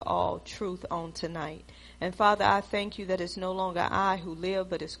all truth on tonight. And Father, I thank you that it's no longer I who live,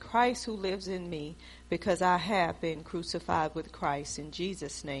 but it's Christ who lives in me, because I have been crucified with Christ. In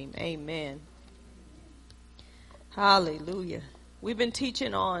Jesus' name, amen. Hallelujah. We've been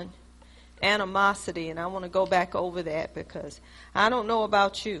teaching on animosity, and I want to go back over that because I don't know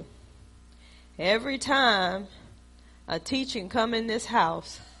about you. Every time a teaching come in this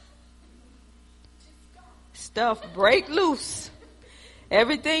house, stuff break loose.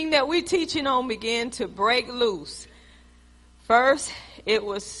 Everything that we're teaching on began to break loose. First, it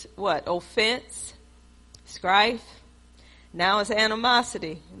was what? Offense, strife. Now it's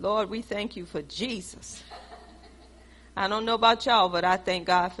animosity. Lord, we thank you for Jesus. I don't know about y'all, but I thank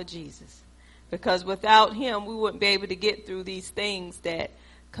God for Jesus. Because without him, we wouldn't be able to get through these things that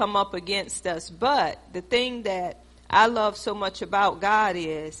come up against us. But the thing that I love so much about God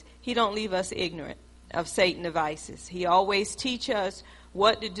is he don't leave us ignorant of Satan's devices. He always teach us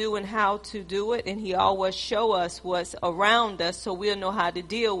what to do and how to do it, and he always show us what's around us so we'll know how to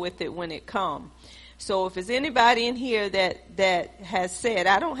deal with it when it comes. So if there's anybody in here that has said,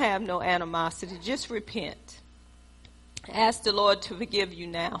 I don't have no animosity, just repent. Ask the Lord to forgive you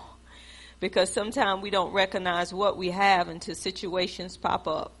now, because sometimes we don't recognize what we have until situations pop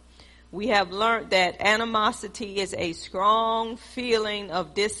up. We have learned that animosity is a strong feeling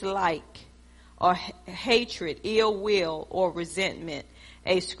of dislike or hatred, ill will, or resentment.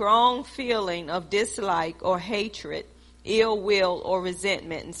 A strong feeling of dislike or hatred, ill will, or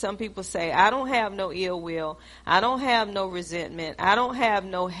resentment. And some people say, I don't have no ill will. I don't have no resentment. I don't have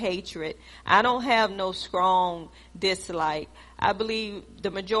no hatred. I don't have no strong dislike. I believe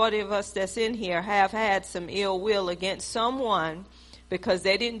the majority of us that's in here have had some ill will against someone because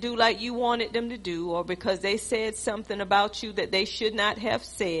they didn't do like you wanted them to do, or because they said something about you that they should not have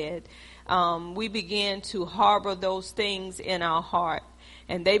said. We begin to harbor those things in our heart,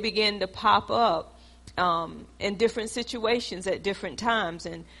 and they begin to pop up in different situations at different times.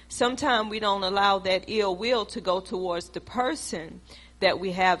 And sometimes we don't allow that ill will to go towards the person that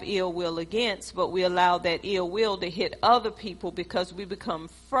we have ill will against, but we allow that ill will to hit other people because we become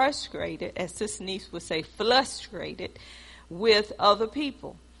frustrated, as Sister Niece would say, frustrated with other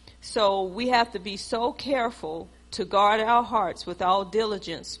people. So we have to be so careful to guard our hearts with all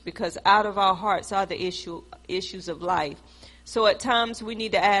diligence, because out of our hearts are the issues of life. So at times we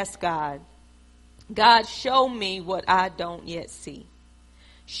need to ask God, God, show me what I don't yet see.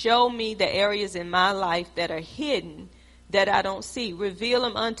 Show me the areas in my life that are hidden that I don't see. Reveal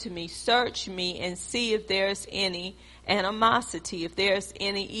them unto me. Search me and see if there's any animosity, if there's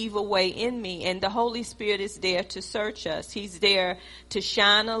any evil way in me. And the Holy Spirit is there to search us. He's there to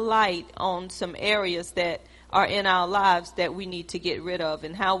shine a light on some areas that are in our lives that we need to get rid of.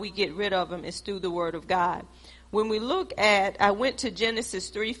 And how we get rid of them is through the Word of God. When we look at, I went to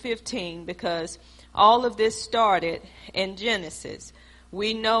Genesis 3:15 because all of this started in Genesis.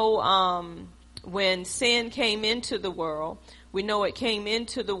 We know when sin came into the world, we know it came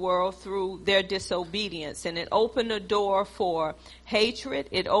into the world through their disobedience, and it opened a door for hatred.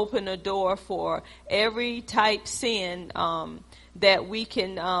 It opened a door for every type sin that we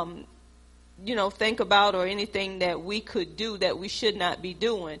can think about, or anything that we could do that we should not be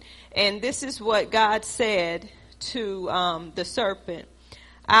doing. And this is what God said to the serpent.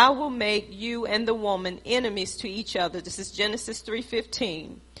 I will make you and the woman enemies to each other. This is Genesis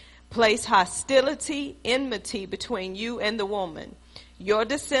 3:15. Place hostility, enmity between you and the woman. Your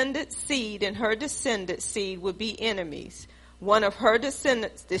descendant seed and her descendant seed will be enemies. One of her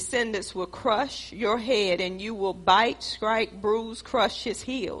descendants will crush your head, and you will bite, strike, bruise, crush his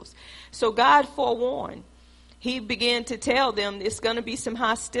heels. So God forewarned. He began to tell them it's going to be some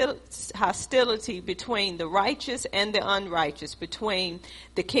hostility between the righteous and the unrighteous, between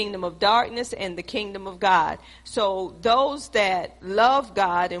the kingdom of darkness and the kingdom of God. So those that love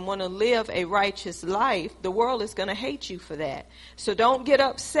God and want to live a righteous life, the world is going to hate you for that. So don't get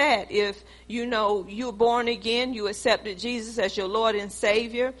upset if you're born again, you accepted Jesus as your Lord and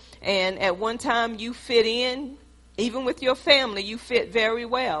Savior, and at one time you fit in. Even with your family, you fit very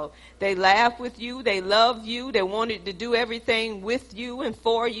well. They laugh with you. They love you. They wanted to do everything with you and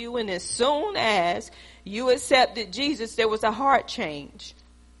for you. And as soon as you accepted Jesus, there was a heart change.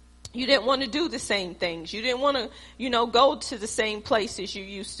 You didn't want to do the same things. You didn't want to, go to the same places you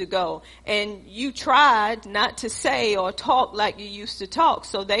used to go. And you tried not to say or talk like you used to talk.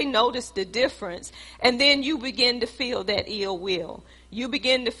 So they noticed the difference. And then you begin to feel that ill will. You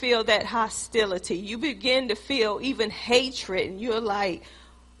begin to feel that hostility. You begin to feel even hatred. And you're like,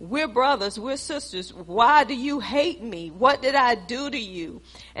 We're brothers, we're sisters. Why do you hate me? What did I do to you?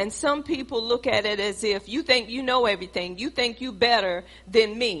 And some people look at it as if you think you know everything. You think you better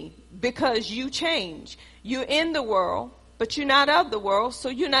than me because you change. You're in the world, but you're not of the world, so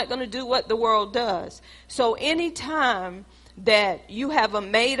you're not going to do what the world does. So anytime that you have a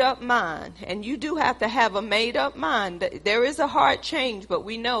made-up mind, and you do have to have a made-up mind. There is a hard change, but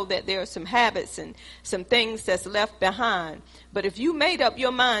we know that there are some habits and some things that's left behind. But if you made up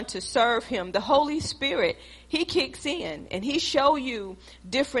your mind to serve him, the Holy Spirit, he kicks in, and he show you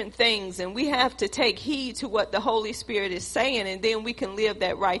different things, and we have to take heed to what the Holy Spirit is saying, and then we can live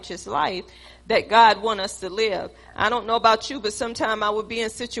that righteous life that God wants us to live. I don't know about you, but sometimes I would be in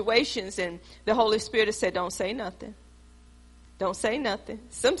situations, and the Holy Spirit has said, don't say nothing. Don't say nothing.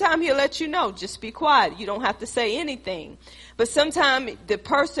 Sometimes he'll let you know, just be quiet. You don't have to say anything. But sometimes the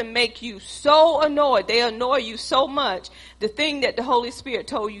person make you so annoyed. They annoy you so much. The thing that the Holy Spirit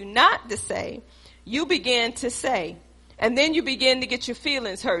told you not to say, you begin to say. And then you begin to get your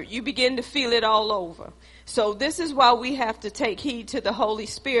feelings hurt. You begin to feel it all over. So this is why we have to take heed to the Holy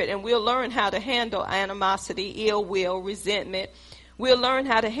Spirit. And we'll learn how to handle animosity, ill will, resentment. We'll learn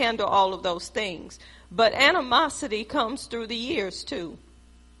how to handle all of those things. But animosity comes through the years too.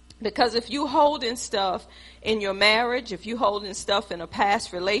 Because if you holding stuff in your marriage, if you holding stuff in a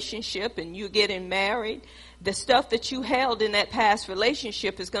past relationship and you getting married, the stuff that you held in that past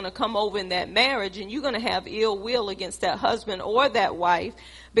relationship is going to come over in that marriage, and you're going to have ill will against that husband or that wife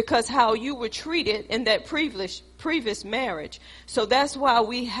because how you were treated in that previous marriage. So that's why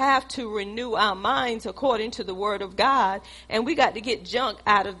we have to renew our minds according to the Word of God, and we got to get junk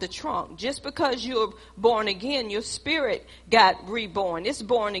out of the trunk. Just because you're born again, your spirit got reborn. It's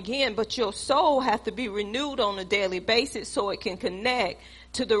born again, but your soul has to be renewed on a daily basis so it can connect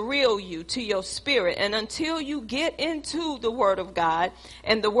to the real you, to your spirit. And until you get into the Word of God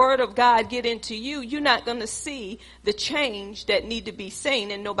and the Word of God get into you, you're not going to see the change that need to be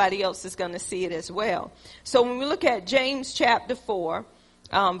seen, and nobody else is going to see it as well. So when we look at James chapter 4,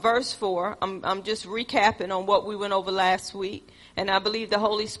 verse 4, I'm just recapping on what we went over last week, and I believe the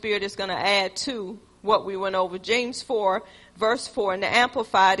Holy Spirit is going to add to what we went over. James 4, verse 4, in the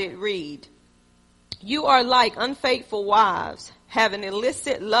Amplified it read, "You are like unfaithful wives, having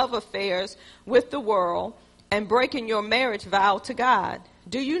illicit love affairs with the world and breaking your marriage vow to God.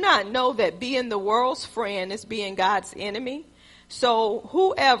 Do you not know that being the world's friend is being God's enemy? So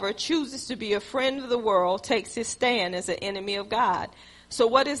whoever chooses to be a friend of the world takes his stand as an enemy of God." So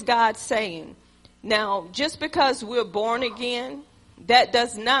what is God saying? Now, just because we're born again, that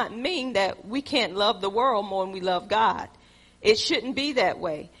does not mean that we can't love the world more than we love God. It shouldn't be that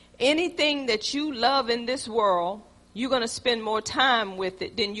way. Anything that you love in this world, you're going to spend more time with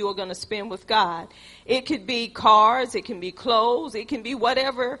it than you're going to spend with God. It could be cars, it can be clothes, it can be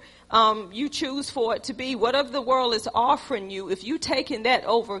whatever you choose for it to be. Whatever the world is offering you, if you're taking that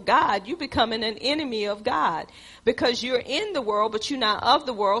over God, you're becoming an enemy of God. Because you're in the world, but you're not of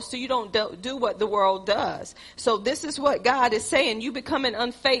the world, so you don't do what the world does. So this is what God is saying. You becoming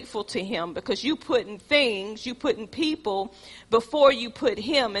unfaithful to him because you putting things, you putting people before you put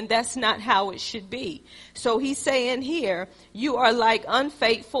him, and that's not how it should be. So he's saying here, you are like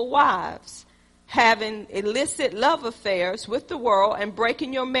unfaithful wives, having illicit love affairs with the world and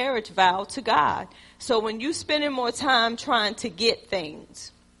breaking your marriage vow to God. So when you spending more time trying to get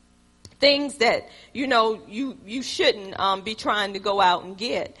things that, you shouldn't be trying to go out and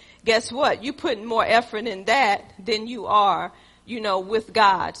get, guess what? You're putting more effort in that than you are, with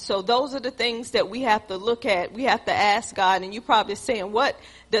God. So those are the things that we have to look at. We have to ask God, and you're probably saying, what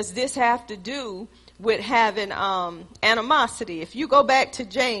does this have to do with having animosity? If you go back to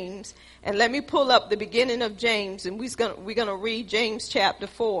James, and let me pull up the beginning of James, and we're gonna read James chapter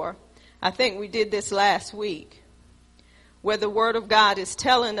 4. I think we did this last week, where the Word of God is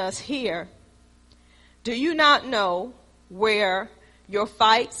telling us here, "Do you not know where your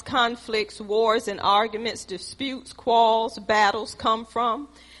fights, conflicts, wars, and arguments, disputes, quarrels, battles come from?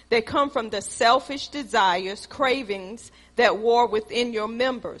 They come from the selfish desires, cravings that war within your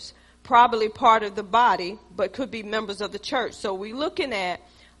members." Probably part of the body, but could be members of the church. So we're looking at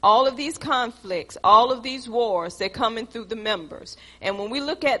all of these conflicts, all of these wars, they're coming through the members. And when we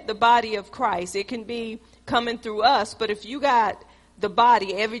look at the body of Christ, it can be coming through us. But if you got the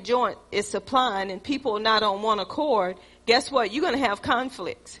body, every joint is supplying, and people are not on one accord, guess what? You're going to have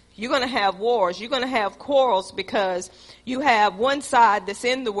conflicts. You're going to have wars. You're going to have quarrels because you have one side that's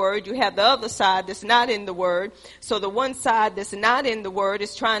in the Word. You have the other side that's not in the Word. So the one side that's not in the Word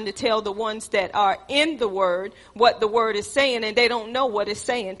is trying to tell the ones that are in the Word what the Word is saying, and they don't know what it's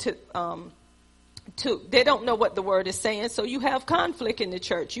saying to they don't know what the word is saying. So you have conflict in the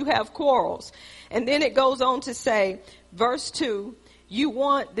church. You have quarrels. And then it goes on to say, verse 2,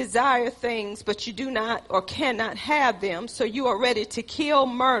 you desire things, but you do not or cannot have them. So you are ready to kill,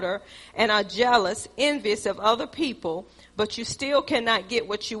 murder, and are jealous, envious of other people, but you still cannot get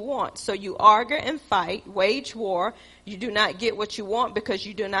what you want. So you argue and fight, wage war. You do not get what you want because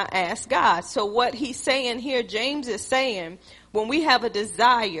you do not ask God. So what he's saying here, James is saying, when we have a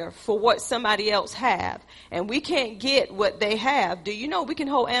desire for what somebody else have and we can't get what they have, do you know we can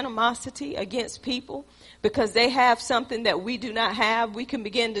hold animosity against people because they have something that we do not have? We can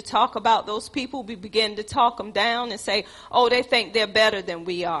begin to talk about those people. We begin to talk them down and say, oh, they think they're better than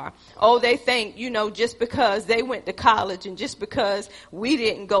we are. Oh, they think, just because they went to college and just because we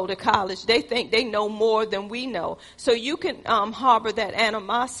didn't go to college, they think they know more than we know. So you can harbor that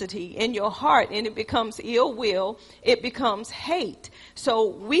animosity in your heart, and it becomes ill will. It becomes hate. So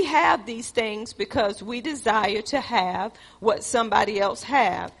we have these things because we desire to have what somebody else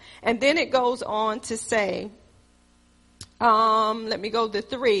have. And then it goes on to say, let me go to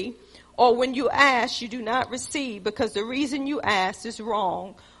 3. Or when you ask, you do not receive because the reason you ask is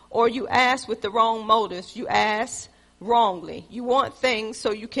wrong. Or you ask with the wrong motives. You ask wrongly. You want things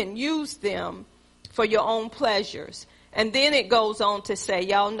so you can use them for your own pleasures. And then it goes on to say,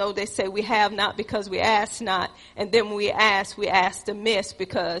 y'all know they say we have not because we ask not. And then when we ask amiss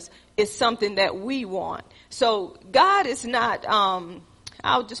because it's something that we want. So God is not,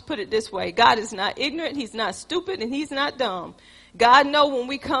 I'll just put it this way. God is not ignorant. He's not stupid, and he's not dumb. God know when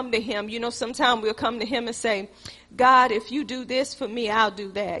we come to him, sometimes we'll come to him and say, God, if you do this for me, I'll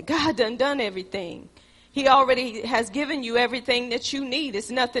do that. God done everything. He already has given you everything that you need.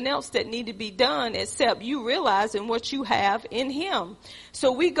 It's nothing else that need to be done except you realizing what you have in him.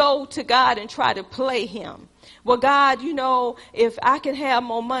 So we go to God and try to play him. Well, God, if I can have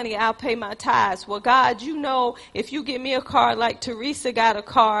more money, I'll pay my tithes. Well, God, if you give me a car like Teresa got a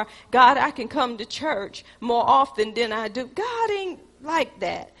car, God, I can come to church more often than I do. God ain't like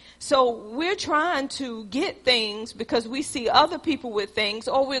that. So we're trying to get things because we see other people with things,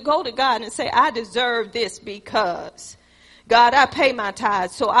 or we'll go to God and say, I deserve this because, God, I pay my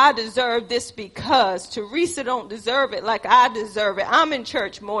tithes, so I deserve this because Teresa don't deserve it like I deserve it. I'm in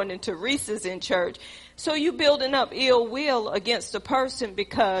church more than Teresa's in church. So you building up ill will against a person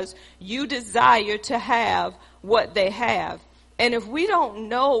because you desire to have what they have. And if we don't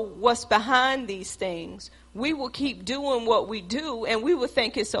know what's behind these things, we will keep doing what we do and we will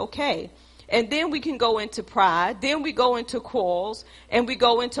think it's okay. And then we can go into pride. Then we go into quarrels and we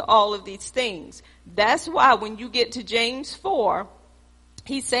go into all of these things. That's why when you get to James 4,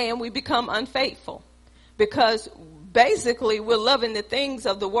 he's saying we become unfaithful because basically we're loving the things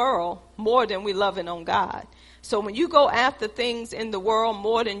of the world more than we're loving on God. So when you go after things in the world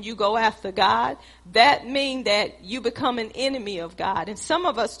more than you go after God, that means that you become an enemy of God. And some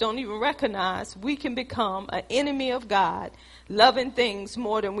of us don't even recognize we can become an enemy of God, loving things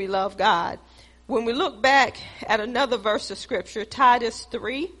more than we love God. When we look back at another verse of scripture, Titus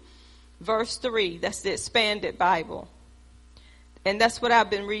 3, verse 3, that's the expanded Bible. And that's what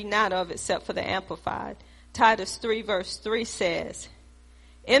I've been reading out of except for the Amplified. Titus 3, verse 3 says,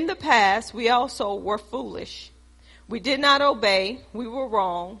 in the past, we also were foolish. We did not obey. We were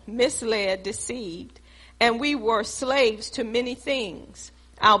wrong, misled, deceived, and we were slaves to many things.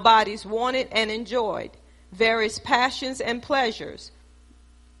 Our bodies wanted and enjoyed various passions and pleasures.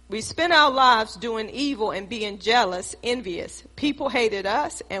 We spent our lives doing evil and being jealous, envious. People hated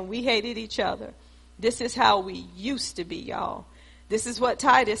us and we hated each other. This is how we used to be, y'all. This is what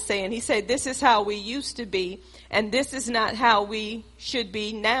Titus is saying. He said, this is how we used to be, and this is not how we should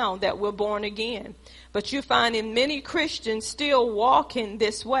be now that we're born again. But you find in many Christians still walking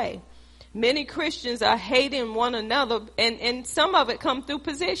this way. Many Christians are hating one another, and some of it come through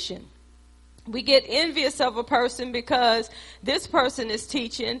position. We get envious of a person because this person is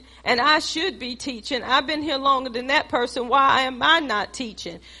teaching and I should be teaching. I've been here longer than that person. Why am I not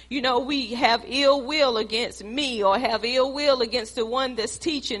teaching? We have ill will against me or have ill will against the one that's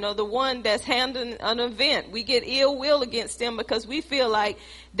teaching or the one that's handling an event. We get ill will against them because we feel like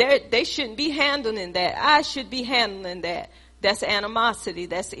they shouldn't be handling that. I should be handling that. That's animosity.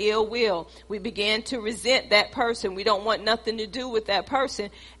 That's ill will. We begin to resent that person. We don't want nothing to do with that person.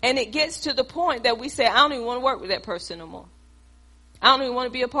 And it gets to the point that we say, I don't even want to work with that person no more. I don't even want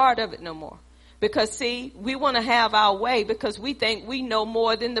to be a part of it no more. Because, see, we want to have our way because we think we know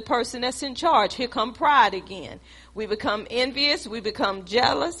more than the person that's in charge. Here come pride again. We become envious. We become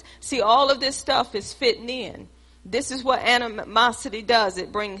jealous. See, all of this stuff is fitting in. This is what animosity does.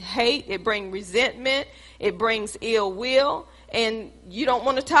 It brings hate. It brings resentment. It brings ill will. and you don't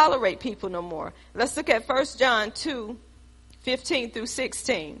want to tolerate people no more. Let's look at 1 John 2:15 through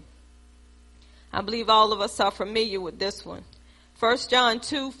 16. I believe all of us are familiar with this one. 1 John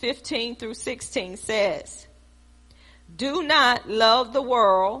 2:15 through 16 says, "Do not love the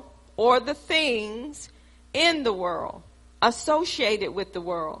world or the things in the world, associated with the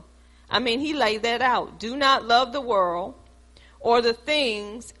world." I mean, he laid that out. Do not love the world or the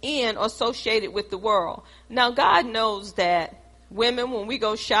things in associated with the world. Now, God knows that women, when we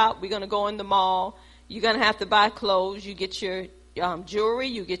go shop, we're going to go in the mall. You're going to have to buy clothes. You get your jewelry.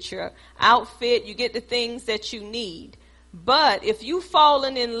 You get your outfit. You get the things that you need. But if you've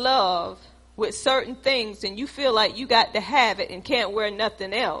fallen in love with certain things and you feel like you got to have it and can't wear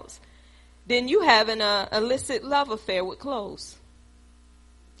nothing else, then you having an illicit love affair with clothes.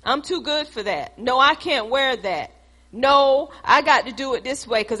 I'm too good for that. No, I can't wear that. No, I got to do it this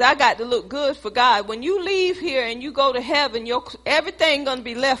way because I got to look good for God. When you leave here and you go to heaven, everything going to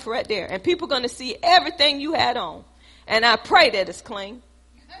be left right there. And people going to see everything you had on. And I pray that it's clean.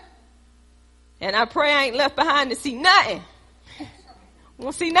 And I pray I ain't left behind to see nothing.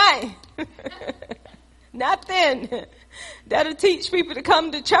 Won't see nothing. Nothing. That'll teach people to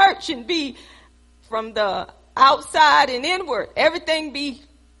come to church and be from the outside and inward. Everything be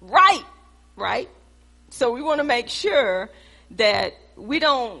right? So we want to make sure that we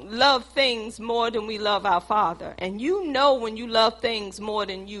don't love things more than we love our Father. And you know when you love things more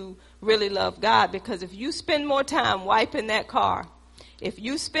than you really love God, because if you spend more time wiping that car, if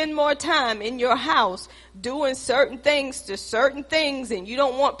you spend more time in your house doing certain things to certain things, and you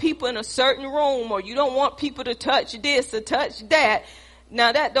don't want people in a certain room, or you don't want people to touch this or touch that,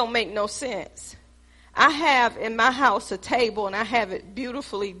 now that don't make no sense. I have in my house a table, and I have it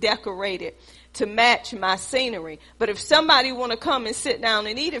beautifully decorated to match my scenery. But if somebody want to come and sit down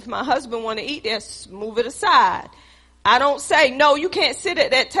and eat, if my husband want to eat there, move it aside. I don't say, no, you can't sit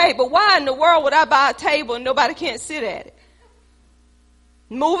at that table. Why in the world would I buy a table and nobody can't sit at it?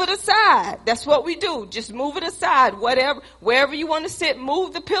 Move it aside. That's what we do. Just move it aside. Wherever you want to sit,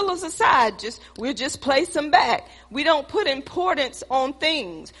 move the pillows aside. We'll just place them back. We don't put importance on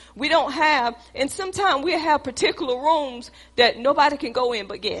things. We don't have, and sometimes we have particular rooms that nobody can go in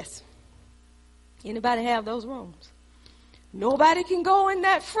but guests. Anybody have those rooms? Nobody can go in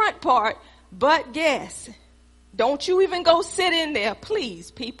that front part but guests. Don't you even go sit in there,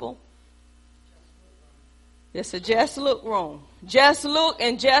 please, people. It's a just look room. Just look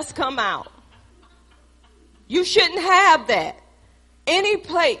and just come out. You shouldn't have that. Any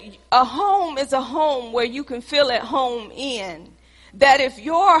place, a home is a home where you can feel at home in. That if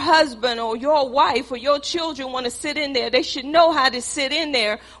your husband or your wife or your children want to sit in there, they should know how to sit in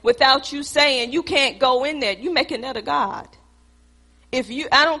there without you saying you can't go in there. You making that a God.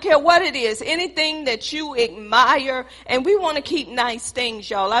 I don't care what it is, anything that you admire, and we want to keep nice things,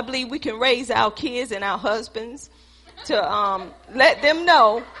 y'all. I believe we can raise our kids and our husbands to let them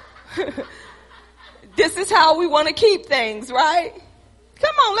know this is how we want to keep things, right?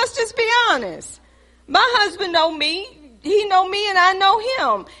 Come on, let's just be honest. My husband know me. He know me and I know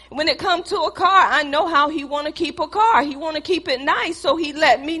him. When it comes to a car, I know how he want to keep a car. He want to keep it nice, so he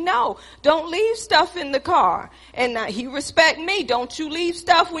let me know. Don't leave stuff in the car. And he respect me. Don't you leave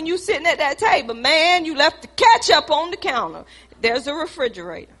stuff when you sitting at that table. Man, you left the ketchup on the counter. There's a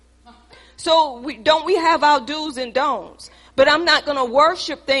refrigerator. So we have our do's and don'ts. But I'm not going to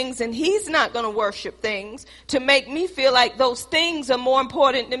worship things, and he's not going to worship things to make me feel like those things are more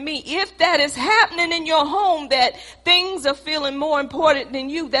important than me. If that is happening in your home, that things are feeling more important than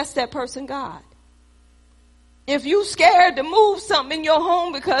you, that's that person God. If you scared to move something in your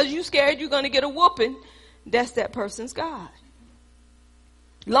home because you scared you're going to get a whooping, that's that person's God.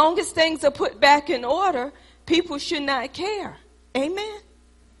 Long as things are put back in order, people should not care. Amen.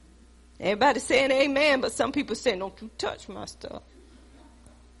 Everybody saying amen, but some people saying, don't you touch my stuff.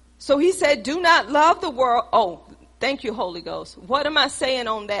 So he said, do not love the world. Oh, thank you, Holy Ghost. What am I saying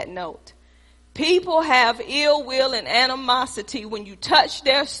on that note? People have ill will and animosity when you touch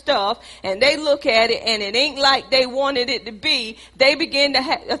their stuff and they look at it and it ain't like they wanted it to be. They begin to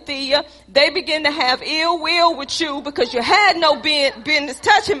have ill will with you because you had no business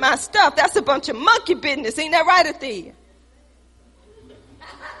touching my stuff. That's a bunch of monkey business. Ain't that right, Athea?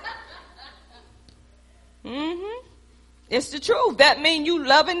 It's the truth. That means you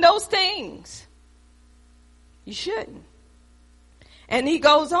loving those things. You shouldn't. And he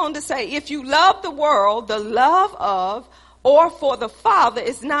goes on to say, if you love the world, the love of or for the Father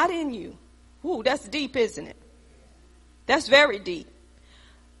is not in you. Ooh, that's deep, isn't it? That's very deep.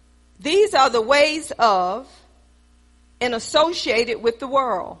 These are the ways of and associated with the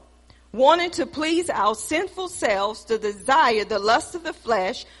world. wanting to please our sinful selves, the desire, the lust of the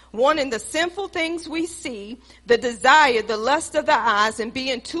flesh, wanting the sinful things we see, the desire, the lust of the eyes, and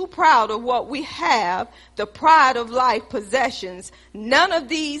being too proud of what we have, the pride of life, possessions. None of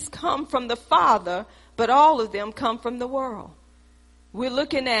these come from the Father, but all of them come from the world. We're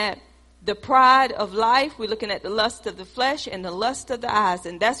looking at the pride of life. We're looking at the lust of the flesh and the lust of the eyes.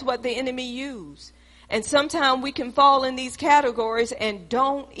 And that's what the enemy uses. And sometimes we can fall in these categories and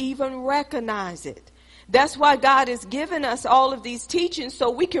don't even recognize it. That's why God has given us all of these teachings so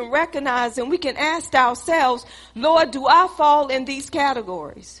we can recognize and we can ask ourselves, Lord, do I fall in these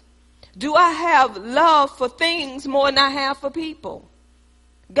categories? Do I have love for things more than I have for people?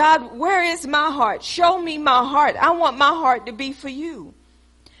 God, where is my heart? Show me my heart. I want my heart to be for you.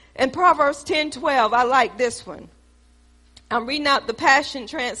 In Proverbs 10:12, I like this one. I'm reading out the Passion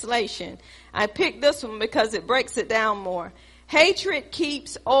Translation. I picked this one because it breaks it down more. Hatred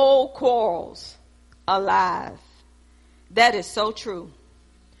keeps old quarrels alive. That is so true.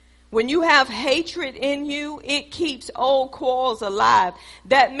 When you have hatred in you, it keeps old quarrels alive.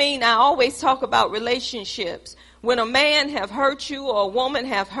 That means I always talk about relationships. When a man have hurt you or a woman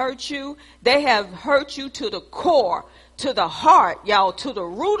have hurt you, they have hurt you to the core, to the heart, y'all, to the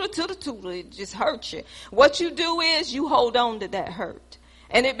root or to the tutor. It just hurts you. What you do is you hold on to that hurt.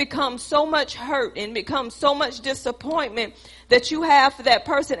 And it becomes so much hurt and becomes so much disappointment that you have for that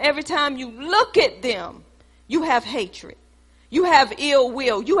person. Every time you look at them, you have hatred. You have ill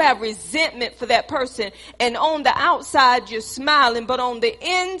will. You have resentment for that person. And on the outside, you're smiling. But on the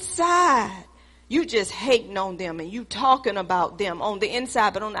inside, you just hating on them and you talking about them on the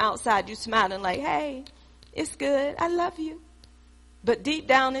inside. But on the outside, you smiling like, hey, it's good. I love you. But deep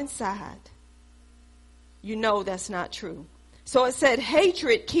down inside, you know that's not true. So it said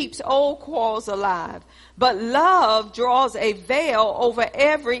hatred keeps old quarrels alive, but love draws a veil over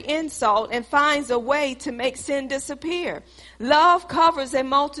every insult and finds a way to make sin disappear. Love covers a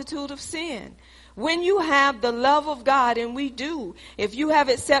multitude of sin. When you have the love of God, and we do, if you have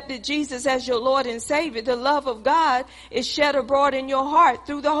accepted Jesus as your Lord and Savior, the love of God is shed abroad in your heart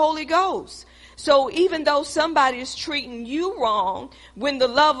through the Holy Ghost. So even though somebody is treating you wrong, when the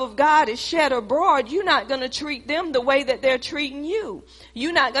love of God is shed abroad, you're not going to treat them the way that they're treating you.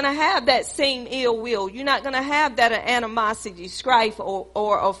 You're not going to have that same ill will. You're not going to have that animosity, strife,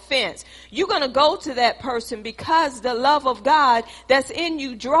 or offense. You're going to go to that person because the love of God that's in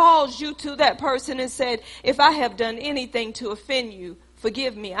you draws you to that person and said, if I have done anything to offend you,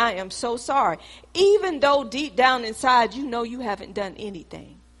 forgive me. I am so sorry. Even though deep down inside you know you haven't done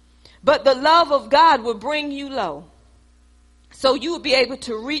anything. But the love of God will bring you low. So you will be able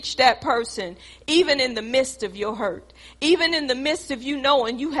to reach that person even in the midst of your hurt. Even in the midst of you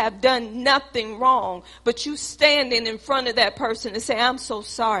knowing you have done nothing wrong. But you standing in front of that person and say, I'm so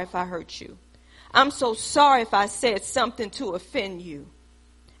sorry if I hurt you. I'm so sorry if I said something to offend you.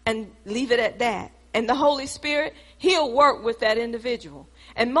 And leave it at that. And the Holy Spirit, He'll work with that individual.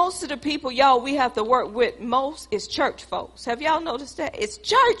 And most of the people, y'all, we have to work with most is church folks. Have y'all noticed that? It's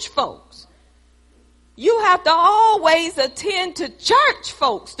church folks. You have to always attend to church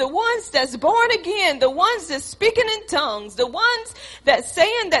folks, the ones that's born again, the ones that's speaking in tongues, the ones that's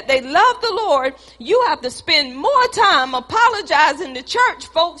saying that they love the Lord. You have to spend more time apologizing to church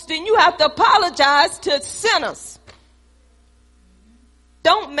folks than you have to apologize to sinners.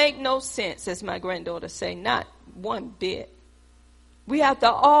 Don't make no sense, as my granddaughter say, not one bit. We have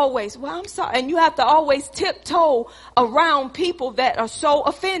to always, well, I'm sorry. And you have to always tiptoe around people that are so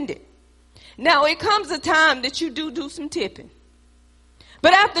offended. Now, it comes a time that you do some tipping.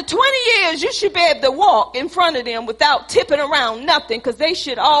 But after 20 years, you should be able to walk in front of them without tipping around nothing because they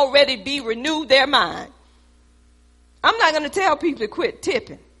should already be renewed their mind. I'm not going to tell people to quit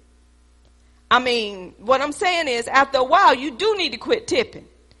tipping. I mean, what I'm saying is after a while, you do need to quit tipping.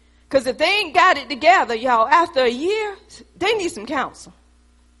 Because if they ain't got it together, y'all, after a year, they need some counsel.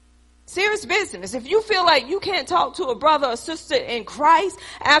 Serious business. If you feel like you can't talk to a brother or sister in Christ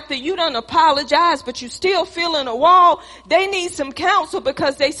after you done apologize, but you still feeling a wall, they need some counsel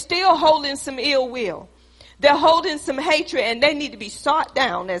because they still holding some ill will. They're holding some hatred and they need to be sought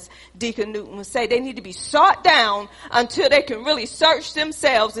down, as Deacon Newton would say. They need to be sought down until they can really search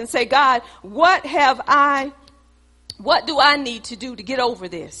themselves and say, God, what do I need to do to get over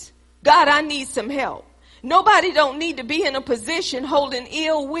this? God, I need some help. Nobody don't need to be in a position holding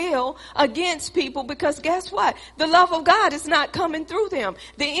ill will against people because guess what? The love of God is not coming through them.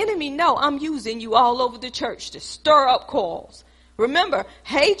 The enemy know I'm using you all over the church to stir up quarrels. Remember,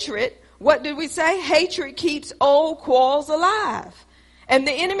 hatred, what did we say? Hatred keeps old quarrels alive. And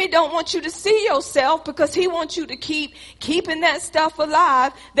the enemy don't want you to see yourself because he wants you to keeping that stuff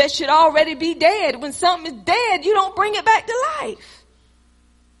alive that should already be dead. When something is dead, you don't bring it back to life.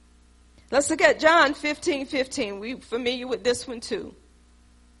 Let's look at John 15:15. We're familiar with this one too.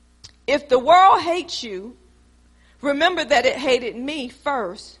 If the world hates you, remember that it hated me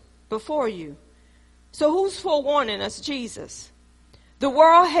first before you. So who's forewarning us? Jesus. The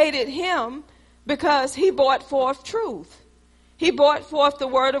world hated him because he brought forth truth. He brought forth the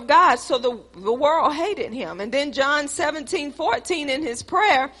word of God, so the world hated him. And then John 17:14 in his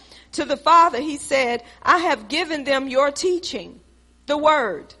prayer to the Father, he said, I have given them your teaching, the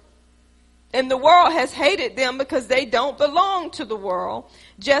word. And the world has hated them because they don't belong to the world,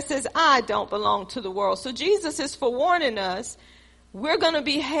 just as I don't belong to the world. So Jesus is forewarning us, we're going to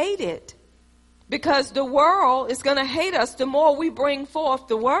be hated because the world is going to hate us. The more we bring forth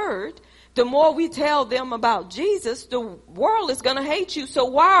the word, the more we tell them about Jesus, the world is going to hate you. So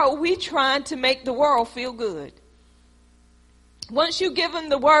why are we trying to make the world feel good? Once you give them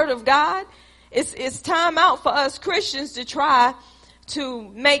the word of God, it's time out for us Christians to try to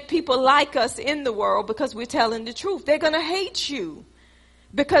make people like us in the world because we're telling the truth. They're going to hate you.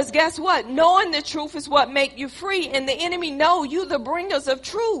 Because guess what? Knowing the truth is what make you free. And the enemy know you the bringers of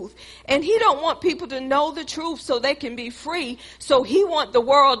truth. And he don't want people to know the truth so they can be free. So he want the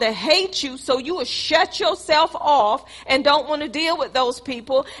world to hate you so you will shut yourself off and don't want to deal with those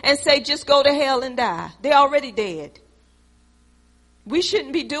people and say, just go to hell and die. They're already dead. We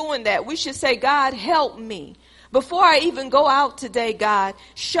shouldn't be doing that. We should say, God, help me. Before I even go out today, God,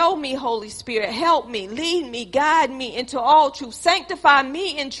 show me, Holy Spirit, help me, lead me, guide me into all truth. Sanctify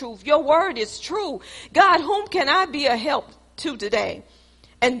me in truth. Your word is true. God, whom can I be a help to today?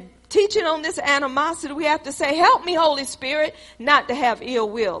 And teaching on this animosity, we have to say, help me, Holy Spirit, not to have ill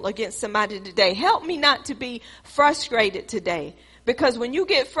will against somebody today. Help me not to be frustrated today. Because when you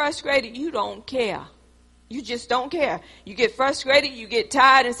get frustrated, you don't care. You just don't care. You get frustrated, you get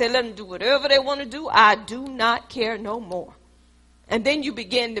tired and say, let them do whatever they want to do. I do not care no more. And then you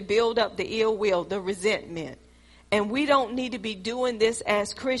begin to build up the ill will, the resentment. And we don't need to be doing this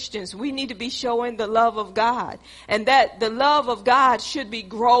as Christians. We need to be showing the love of God. And that the love of God should be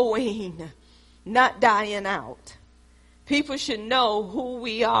growing, not dying out. People should know who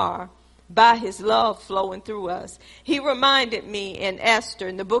we are by his love flowing through us. He reminded me in Esther,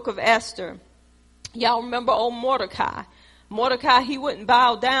 in the book of Esther. Y'all remember old Mordecai? Mordecai, he wouldn't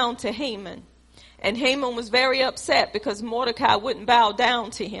bow down to Haman. And Haman was very upset because Mordecai wouldn't bow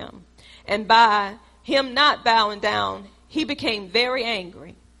down to him. And by him not bowing down, he became very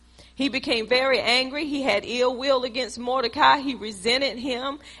angry. He became very angry. He had ill will against Mordecai. He resented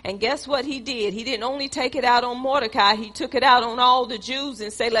him. And guess what he did? He didn't only take it out on Mordecai. He took it out on all the Jews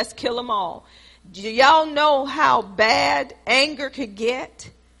and said, let's kill them all. Do y'all know how bad anger could get?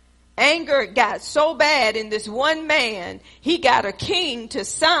 Anger got so bad in this one man, he got a king to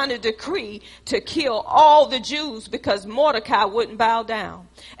sign a decree to kill all the Jews because Mordecai wouldn't bow down.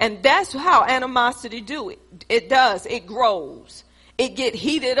 And that's how animosity do it. It does. It grows. It get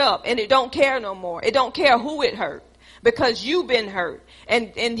heated up and it don't care no more. It don't care who it hurt because you've been hurt.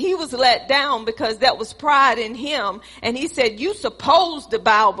 And he was let down because that was pride in him. And he said, you supposed to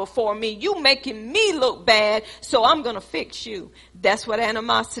bow before me. You making me look bad, so I'm going to fix you. That's what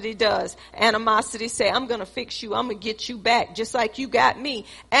animosity does. Animosity say, I'm going to fix you. I'm going to get you back just like you got me.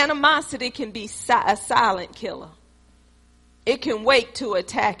 Animosity can be a silent killer. It can wait to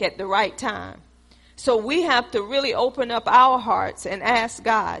attack at the right time. So we have to really open up our hearts and ask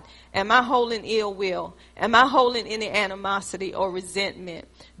God, am I holding ill will? Am I holding any animosity or resentment?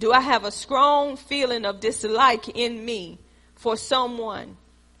 Do I have a strong feeling of dislike in me for someone?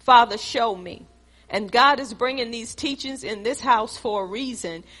 Father, show me. And God is bringing these teachings in this house for a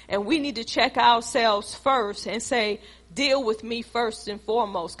reason. And we need to check ourselves first and say, deal with me first and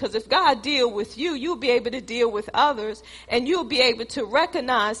foremost. Because if God deal with you, you'll be able to deal with others. And you'll be able to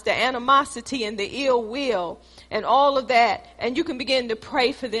recognize the animosity and the ill will and all of that. And you can begin to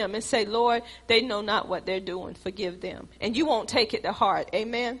pray for them and say, Lord, they know not what they're doing. Forgive them. And you won't take it to heart.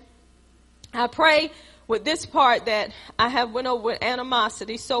 Amen. I pray with this part that I have went over with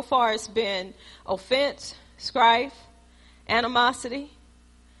animosity. So far it's been offense, strife, animosity,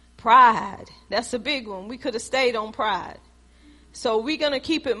 pride. That's a big one. We could have stayed on pride. So we're going to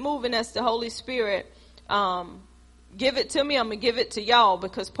keep it moving as the Holy Spirit give it to me. I'm going to give it to y'all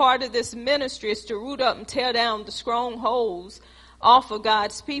because part of this ministry is to root up and tear down the strongholds off of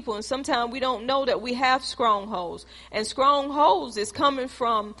God's people. And sometimes we don't know that we have strongholds. And strongholds is coming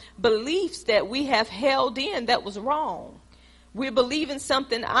from beliefs that we have held in that was wrong. We're believing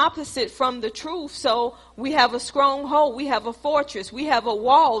something opposite from the truth. So we have a stronghold. We have a fortress. We have a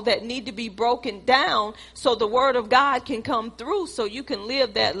wall that need to be broken down so the word of God can come through so you can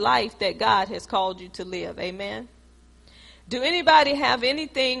live that life that God has called you to live. Amen. Do anybody have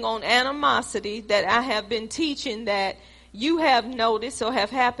anything on animosity that I have been teaching that you have noticed or have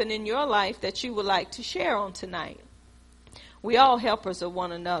happened in your life that you would like to share on tonight? We all helpers of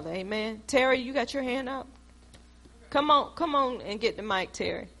one another. Amen. Terry, you got your hand up? Come on and get the mic,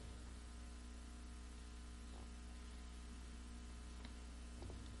 Terry.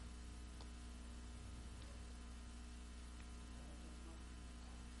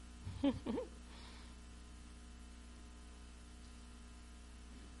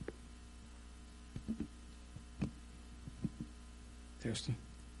 Testing.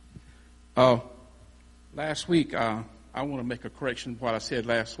 Last week, I want to make a correction to what I said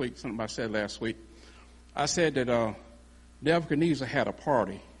last week, something I said last week. I said that Nebuchadnezzar had a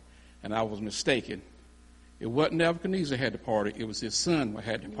party, and I was mistaken. It wasn't Nebuchadnezzar had the party, it was his son who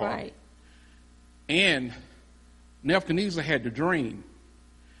had the party. Right. And Nebuchadnezzar had the dream,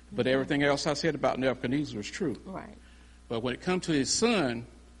 but everything else I said about Nebuchadnezzar was true. Right. But when it comes to his son,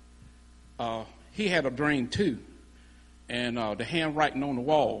 he had a dream too. And the handwriting on the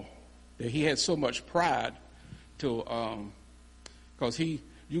wall, that he had so much pride to, because he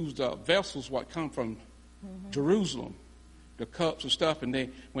used vessels what come from Jerusalem, the cups and stuff,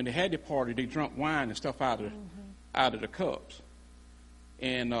 and when they had the party, they drank wine and stuff out of the cups.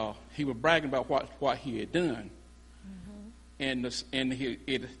 And he was bragging about what he had done. And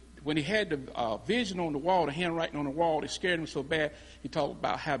when he had the vision on the wall, the handwriting on the wall, it scared him so bad. He talked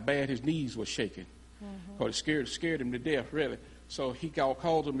about how bad his knees were shaking. Because it scared him to death, really. So he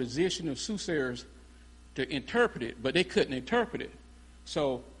called a musician and soothsayers to interpret it, but they couldn't interpret it.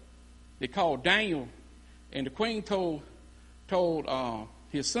 So they called Daniel, and the queen told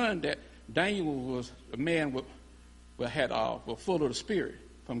his son that Daniel was a man was full of the Spirit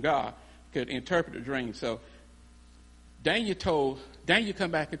from God, could interpret the dream. So Daniel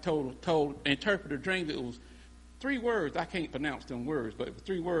come back and interpreted the dream. That it was 3 words. I can't pronounce them words, but it was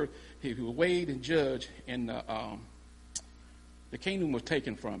 3 words. He was weighed and judged, and the kingdom was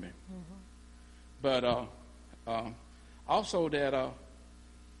taken from him. But also that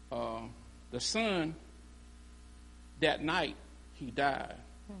the son, that night, he died.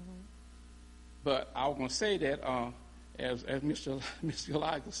 But I was going to say that, as Mr.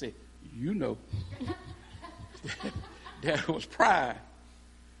 Elijah said, that was pride.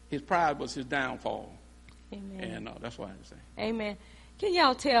 His pride was his downfall. Amen. And that's what I had to say. Amen. Can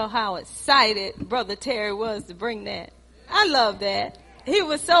y'all tell how excited Brother Terry was to bring that? I love that. He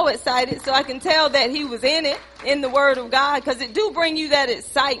was so excited, so I can tell that he was in it, in the Word of God, because it do bring you that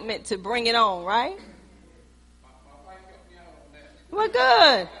excitement to bring it on, right? My wife helped me out on that. Well,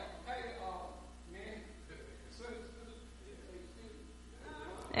 good.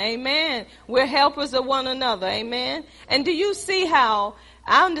 Amen. We're helpers of one another. Amen. And do you see how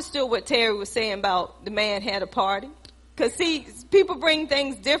I understood what Terry was saying about the man had a party? Because see, people bring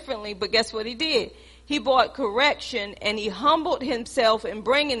things differently, but guess what he did? He brought correction and he humbled himself in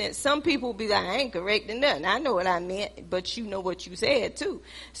bringing it. Some people be like, I ain't correcting nothing. I know what I meant, but you know what you said too.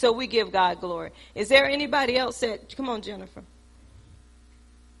 So we give God glory. Is there anybody else that, come on, Jennifer.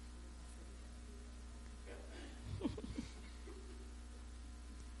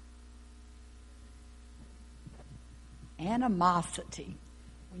 Animosity.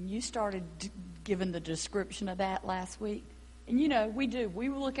 When you started giving the description of that last week, and we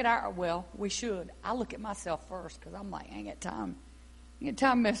look at we should. I look at myself first because I'm like, I ain't got time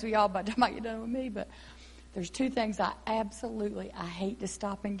to mess with y'all by the time I get done with me. But there's 2 things I hate to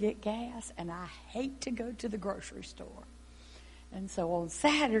stop and get gas, and I hate to go to the grocery store. And so on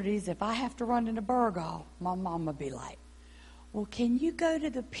Saturdays, if I have to run into Burgal, my mom will be like, well, can you go to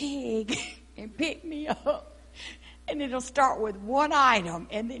the Pig and pick me up? And it'll start with 1 item,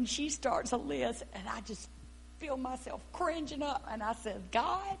 and then she starts a list, and I just feel myself cringing up. And I said,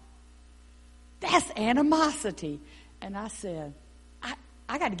 God, that's animosity. And I said,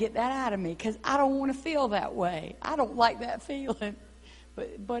 I got to get that out of me because I don't want to feel that way. I don't like that feeling.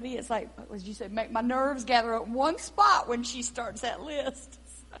 But it's like, as you said, make my nerves gather at one spot when she starts that list.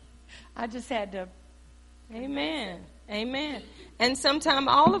 I just had to. Amen. Amen. And sometimes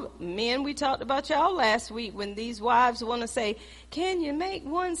all of men, we talked about y'all last week when these wives want to say, can you make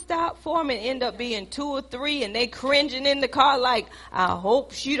one stop for me? And end up being 2 or 3 and they cringing in the car like, I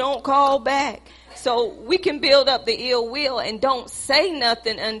hope she don't call back. So we can build up the ill will and don't say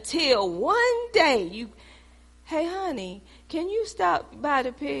nothing until one day hey honey, can you stop by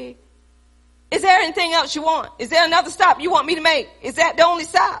the Pig? Is there anything else you want? Is there another stop you want me to make? Is that the only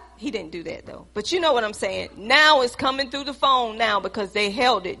stop? He didn't do that though. But you know what I'm saying. Now it's coming through the phone now because they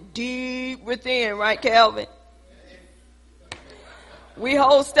held it deep within, right, Calvin? We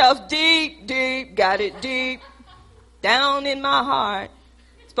hold stuff deep, deep, got it deep down in my heart.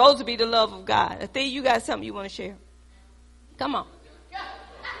 It's supposed to be the love of God. I think you got something you want to share. Come on.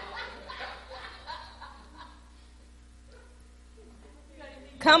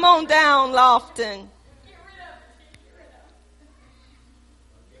 Come on down, Lofton.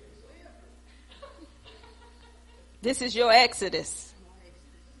 This is your exodus.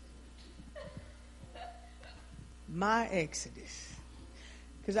 My exodus.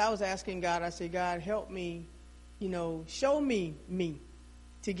 Because I was asking God, I said, God, help me, show me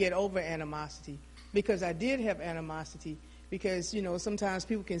to get over animosity. Because I did have animosity. Because, sometimes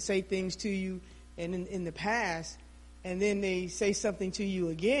people can say things to you and in the past, and then they say something to you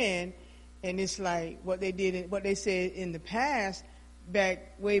again, and it's like what they said in the past,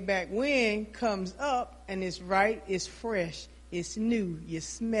 way back when, comes up, and it's right, it's fresh, it's new, you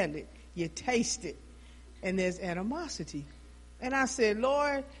smell it, you taste it, and there's animosity. And I said,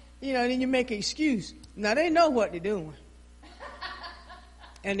 Lord, then you make an excuse. Now they know what they're doing.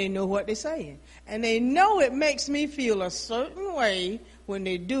 And they know what they're saying. And they know it makes me feel a certain way when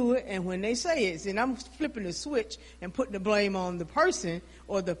they do it and when they say it. And I'm flipping the switch and putting the blame on the person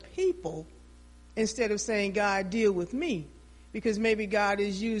or the people instead of saying, God, deal with me. Because maybe God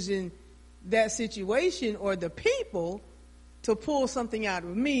is using that situation or the people to pull something out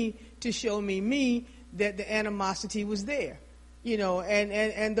of me to show me that the animosity was there,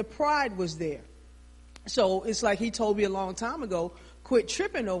 and the pride was there. So it's like he told me a long time ago, quit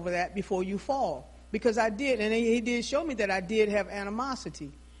tripping over that before you fall. Because I did, and he did show me that I did have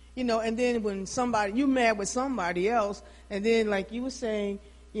animosity. And then when you mad with somebody else, and then like you were saying,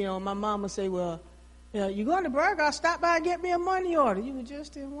 my mom would say, well, you going to Burger, I'll stop by and get me a money order. You were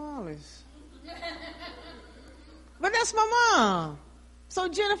just in Wallace. But that's my mom. So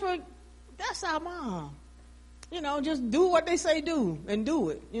Jennifer, that's our mom. Just do what they say do and do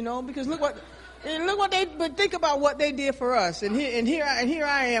it, because look what but think about what they did for us. And here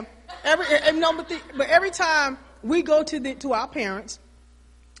I am. But every time we go to our parents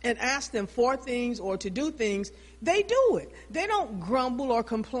and ask them for things or to do things, they do it. They don't grumble or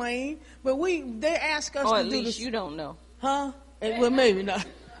complain, but they ask us to do this. Or at least you don't know. Huh? Well, maybe not.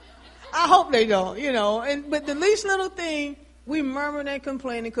 I hope they don't, but the least little thing, we murmur and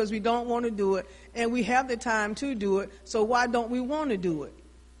complain because we don't want to do it, and we have the time to do it, so why don't we want to do it?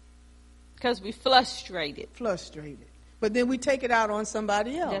 Because we frustrated. But then we take it out on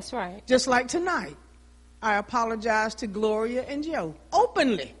somebody else. That's right. Just like tonight. I apologized to Gloria and Joe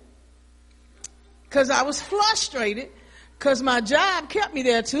openly. Because I was frustrated because my job kept me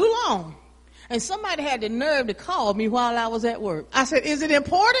there too long. And somebody had the nerve to call me while I was at work. I said, is it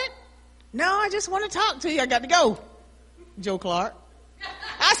important? No, I just want to talk to you. I got to go. Joe Clark.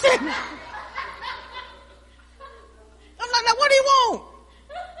 I said, I'm like, now what do you want?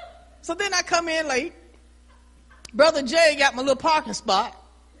 So then I come in late. Brother Jay got my little parking spot.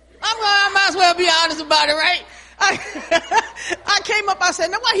 I might as well be honest about it, right? I came up, I said,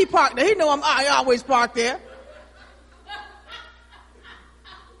 now why he parked there? He know I always park there.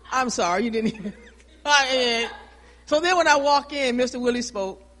 I'm sorry, you didn't even. So then when I walk in, Mr. Willie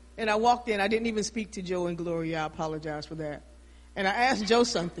spoke, and I walked in. I didn't even speak to Joe and Gloria. I apologize for that. And I asked Joe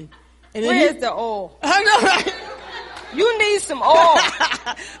something. And then where's the oil? I know, right? You need some oil.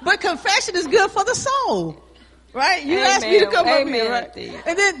 But confession is good for the soul. Right? You asked me to come up here, right?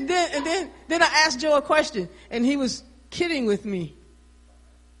 And then I asked Joe a question, and he was kidding with me.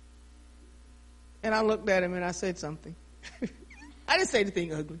 And I looked at him and I said something. I didn't say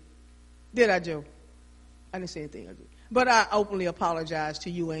anything ugly. Did I, Joe? I didn't say anything ugly. But I openly apologized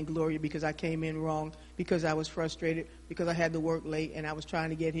to you and Gloria because I came in wrong, because I was frustrated, because I had to work late, and I was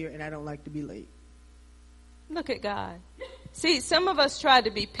trying to get here, and I don't like to be late. Look at God. See, some of us try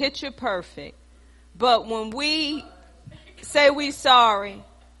to be picture perfect. But when we say we sorry,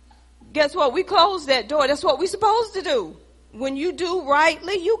 guess what? We close that door. That's what we're supposed to do. When you do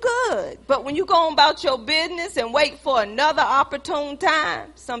rightly, you good. But when you go on about your business and wait for another opportune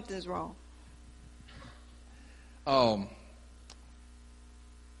time, something's wrong. Back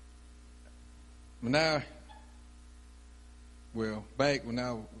when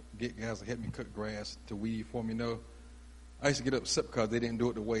I would get guys to help me cut grass to weed for me, I used to get upset because they didn't do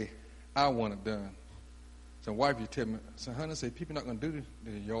it the way I want it done. So wife used to tell me, so honey, people not going to do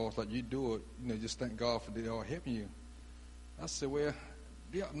the yards like you do it, just thank God for they all helping you. I said, well,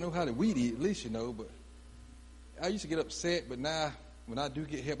 they ought to know how to weed eat at least, but I used to get upset, but now when I do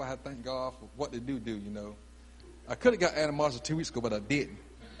get help, I have to thank God for what they do, you know. I could have got animosity 2 weeks ago, but I didn't.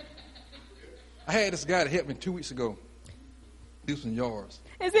 I had this guy that helped me 2 weeks ago do some yards.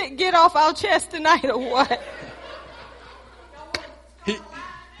 Is it get off our chest tonight or what?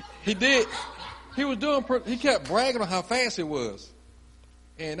 He did. He was doing. He kept bragging on how fast he was.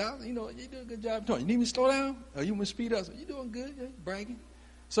 And you know, you do a good job. You need me to slow down? Or you want me to speed up? So, you doing good? Yeah, bragging.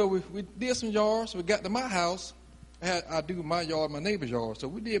 So we did some yards. We got to my house. I do my yard, my neighbor's yard. So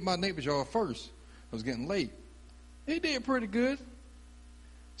we did my neighbor's yard first. It was getting late. He did pretty good.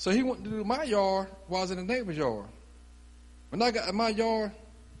 So he went to do my yard while I was in the neighbor's yard. When I got to my yard,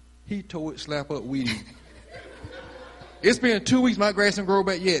 he tore it slap up weedy. It's been 2 weeks, my grass didn't grow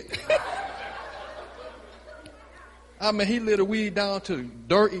back yet. I mean, he lit a weed down to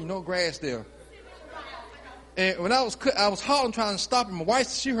dirt, no grass there. And when I was hollering, trying to stop him. My wife,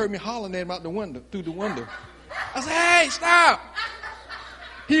 she heard me hollering at him out the window, through the window. I said, "Hey, stop!"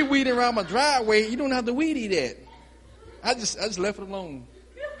 He weeding around my driveway. You don't have to weed eat that. I just left it alone.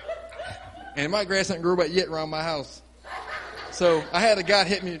 And my grass didn't grow back yet around my house. So I had a guy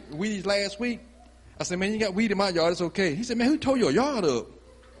hit me weeds last week. I said, "Man, you got weed in my yard. It's okay." He said, "Man, who tore your yard up?"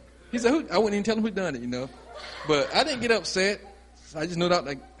 He said, "Who?" I wouldn't even tell him who done it, you know. But I didn't get upset. I just knew that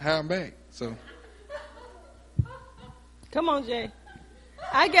to hire him back. So. Come on, Jay.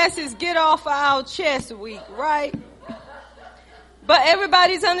 I guess it's get off our chest week, right? But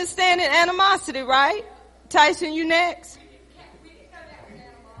everybody's understanding animosity, right? Tyson, you next.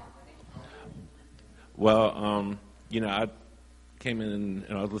 Well, you know, I came in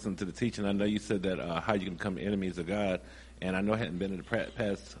and I was listening to the teaching. I know you said that how you can become enemies of God, and I know I hadn't been in the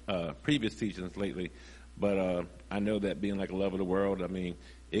past previous teachings lately, but I know that being like a love of the world, I mean,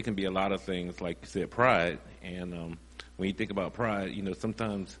 it can be a lot of things, like you said, pride. And when you think about pride, you know,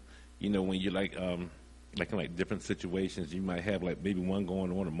 sometimes, you know, when you're like in like different situations, you might have like maybe one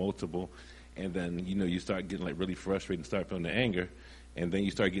going on or multiple, and then, you know, you start getting like really frustrated and start feeling the anger. And then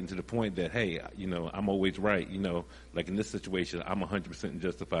you start getting to the point that, hey, you know, I'm always right. You know, like in this situation, I'm 100%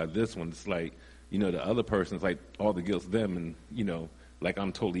 justified. This one, it's like, you know, the other person's like all the guilt's them, and, you know, like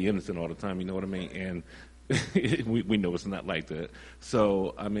I'm totally innocent all the time. You know what I mean? And we know it's not like that.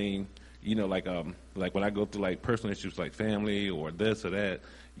 So, I mean, you know, like when I go through like personal issues like family or this or that,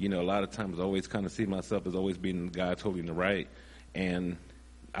 you know, a lot of times I always kind of see myself as always being the guy totally in the right. And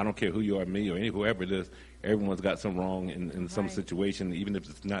I don't care who you are, me or whoever it is, everyone's got some wrong in some situation, even if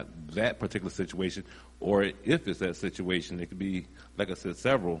it's not that particular situation, or if it's that situation, it could be, like I said,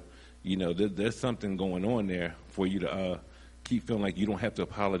 several. You know, there's something going on there for you to keep feeling like you don't have to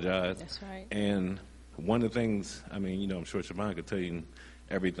apologize. That's right. And one of the things, I mean, you know, I'm sure Siobhan could tell you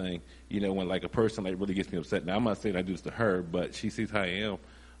everything, you know, when like a person like really gets me upset. Now, I'm not saying I do this to her, but she sees how I am.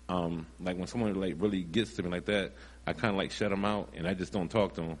 Like when someone like really gets to me like that, I kind of like shut them out and I just don't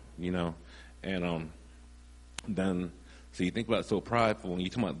talk to them, you know. And then, so you think about it, so prideful, and you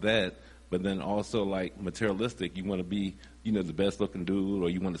talk about that, but then also like materialistic. You want to be, you know, the best looking dude, or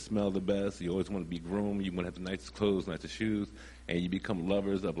you want to smell the best. You always want to be groomed. You want to have the nicest clothes, nicest shoes, and you become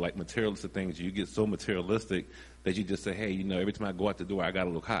lovers of like materialistic things. You get so materialistic that you just say, hey, you know, every time I go out the door, I got to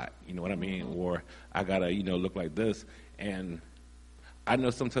look hot. You know what I mean? Or I got to, you know, look like this. And I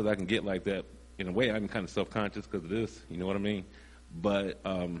know sometimes I can get like that. In a way, I'm kind of self-conscious because of this. You know what I mean? But,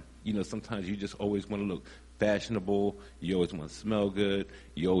 you know, sometimes you just always want to look fashionable. You always want to smell good.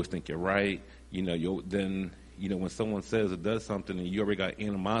 You always think you're right. You know, then, you know, when someone says or does something and you already got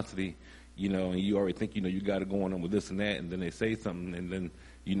animosity, you know, and you already think, you know, you got it going on with this and that, and then they say something, and then,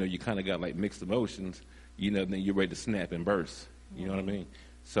 you know, you kind of got like mixed emotions, you know, then you're ready to snap and burst. You know what I mean?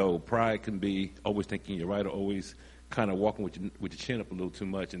 So pride can be always thinking you're right, or always kind of walking with your chin up a little too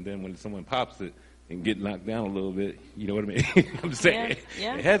much, and then when someone pops it and get knocked down a little bit, you know what I mean? I'm just saying,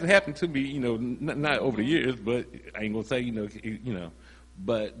 yeah. It hasn't happened to me, you know, not over the years, but I ain't gonna say, you know.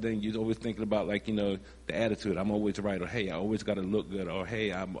 But then you're always thinking about, like, you know, the attitude. I'm always right, or hey, I always got to look good, or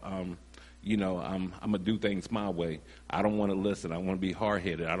hey, I'm gonna do things my way. I don't want to listen. I want to be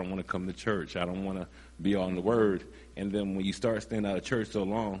hard-headed. I don't want to come to church. I don't want to be on the word. And then when you start staying out of church so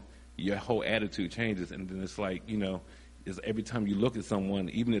long, your whole attitude changes, and then it's like, you know, is every time you look at someone,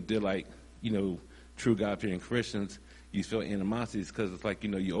 even if they're like, you know, true God-fearing Christians, you feel animosities because it's like, you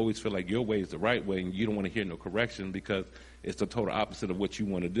know, you always feel like your way is the right way, and you don't want to hear no correction because it's the total opposite of what you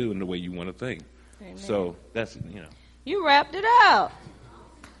want to do and the way you want to think. Amen. So that's, you know. You wrapped it out.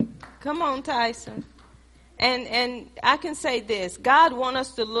 Come on, Tyson. And I can say this. God wants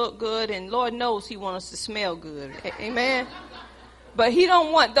us to look good, and Lord knows he wants us to smell good. Amen? But he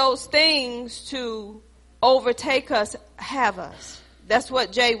don't want those things to overtake us, have us. That's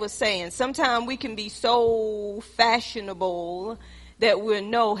what Jay was saying. Sometimes we can be so fashionable that we'll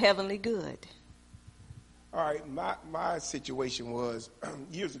know heavenly good. All right, my situation was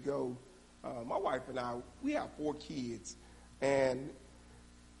years ago, my wife and I, we have 4 kids. And,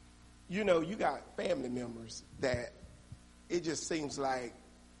 you know, you got family members that it just seems like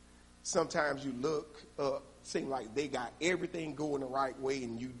sometimes you look up, seem like they got everything going the right way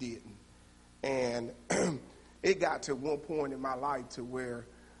and you didn't. And it got to one point in my life to where,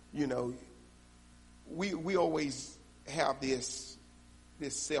 you know, we always have this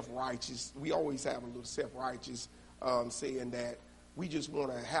self-righteous, we always have a little self-righteous saying that we just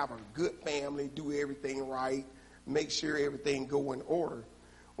want to have a good family, do everything right, make sure everything go in order.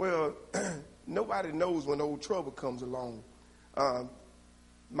 Well, nobody knows when old trouble comes along.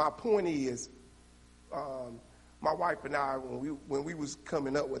 My point is, my wife and I, when we was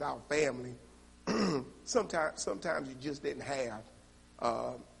coming up with our family, sometimes you just didn't have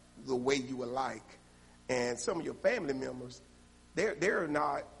the way you would like. And some of your family members, they're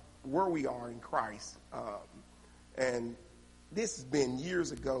not where we are in Christ. And this has been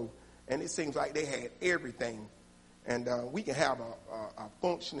years ago, and it seems like they had everything. And we can have a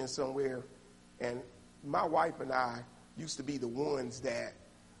function in somewhere, and my wife and I used to be the ones that,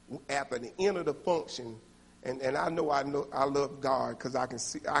 after the end of the function, and I know I love God because I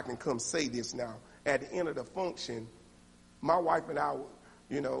can come say this now. At the end of the function, my wife and I,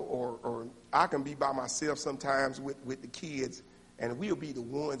 you know, or I can be by myself sometimes with the kids, and we'll be the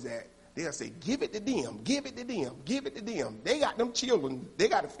ones that they'll say, give it to them, give it to them, give it to them. They got them children. They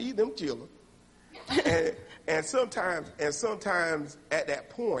got to feed them children. and sometimes at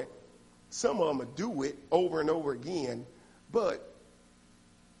that point, some of them will do it over and over again, but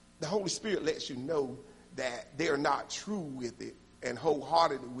the Holy Spirit lets you know that they're not true with it and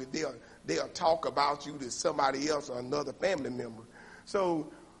wholehearted with it. They'll talk about you to somebody else or another family member.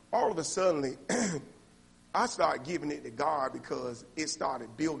 So all of a sudden, I started giving it to God because it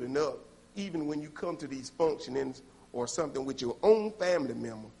started building up, even when you come to these functionings or something with your own family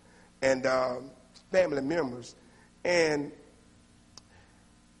member and family members. And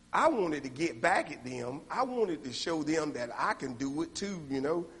I wanted to get back at them. I wanted to show them that I can do it too, you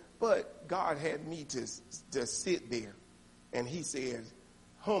know. But God had me to sit there. And he says,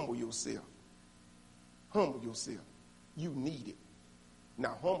 humble yourself. Humble yourself. You need it.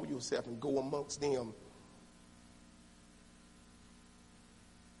 Now humble yourself and go amongst them.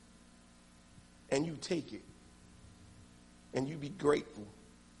 And you take it. And you be grateful.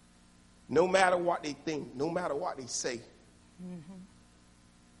 No matter what they think, no matter what they say. Mm-hmm.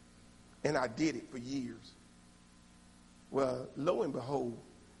 And I did it for years. Well, lo and behold,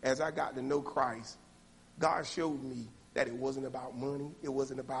 as I got to know Christ, God showed me that it wasn't about money. It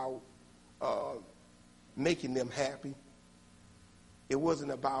wasn't about making them happy. It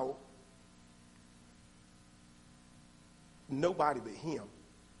wasn't about nobody but him.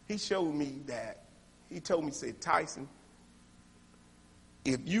 He showed me that. He told me, said, Tyson,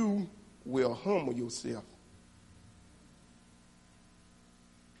 if you will humble yourself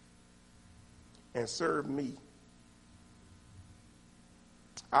and serve me,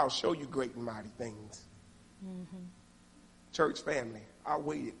 I'll show you great and mighty things. Mm-hmm. Church family, I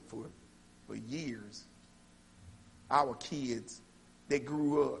waited for years. Our kids, they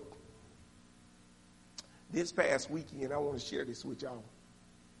grew up. This past weekend, I want to share this with y'all.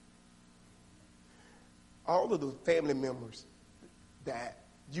 All of the family members that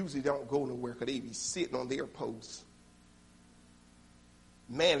usually don't go nowhere because they be sitting on their posts,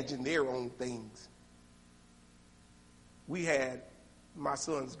 managing their own things. We had my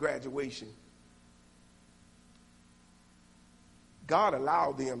son's graduation. God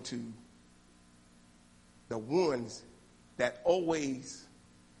allowed them to, the ones that always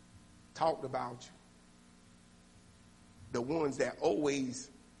talked about you, the ones that always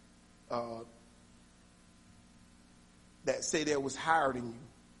that say they was higher than you.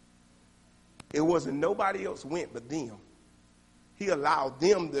 It wasn't nobody else went but them. He allowed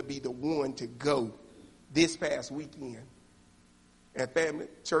them to be the one to go this past weekend. And family,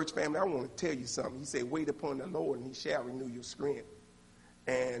 church family, I want to tell you something. He said, wait upon the Lord and he shall renew your strength.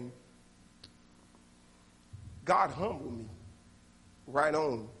 And God humbled me right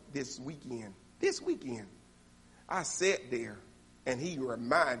on this weekend. This weekend, I sat there and he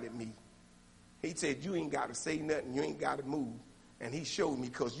reminded me. He said, you ain't got to say nothing. You ain't got to move. And he showed me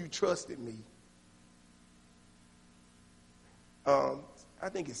because you trusted me. I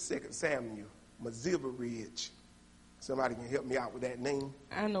think it's 2 Samuel, Mazziba Ridge. Somebody can help me out with that name.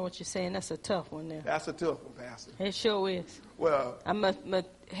 I know what you're saying. That's a tough one there. That's a tough one, Pastor. It sure is. Well,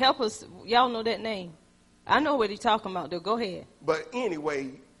 help us. Y'all know that name. I know what he's talking about, though. Go ahead. But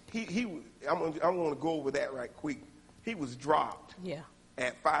anyway, I'm going to go over that right quick. he was dropped Yeah.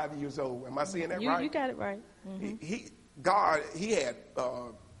 at 5 years old. Am I saying that You right? you got it right. Mm-hmm.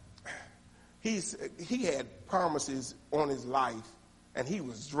 He had promises on his life, and he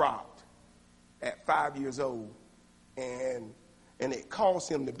was dropped at 5 years old, and it caused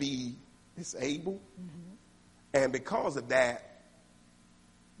him to be disabled, and because of that,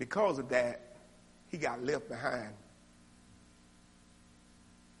 he got left behind.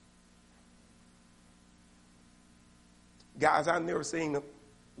 Guys, I've never seen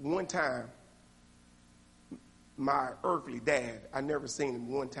one time my earthly dad. I never seen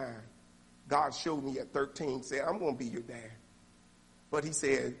him one time. God showed me at 13, said, I'm going to be your dad. But he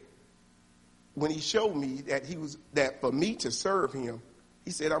said, when he showed me that for me to serve him,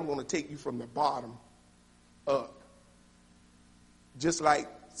 he said, I'm going to take you from the bottom up. Just like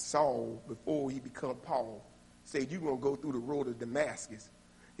Saul, before he became Paul, said, you're going to go through the road of Damascus.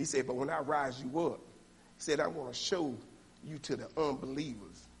 He said, but when I rise you up, he said, I'm going to show you to the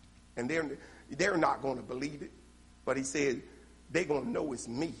unbelievers. And they're not going to believe it. But he said, they're going to know it's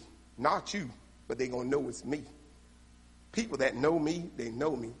me. Not you, but they're going to know it's me. People that know me, they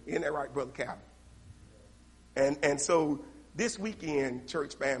know me. Isn't that right, Brother Calvin? And so this weekend,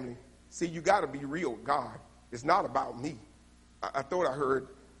 church family, see, you got to be real with God. It's not about me. I thought I heard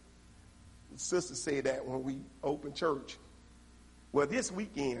the sister say that when we opened church. Well, this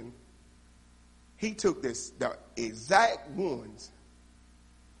weekend, he took the exact ones,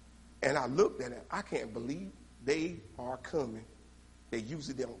 and I looked at it. I can't believe they are coming. They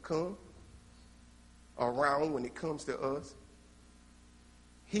usually don't come around when it comes to us.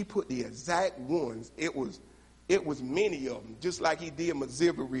 He put the exact ones. It was many of them, just like he did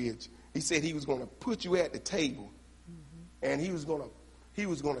Mizziba Ridge. He said he was going to put you at the table, and he was going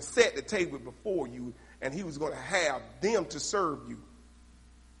to set the table before you, and he was going to have them to serve you.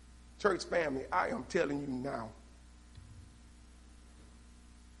 Church family, I am telling you now,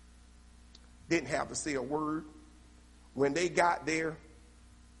 didn't have to say a word. When they got there,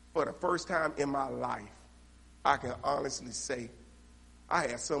 for the first time in my life, I can honestly say, I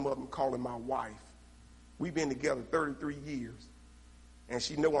had some of them calling my wife. We've been together 33 years, and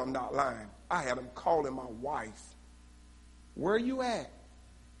she know I'm not lying. I had them calling my wife. Where you at?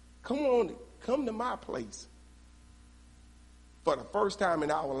 Come on, come to my place. For the first time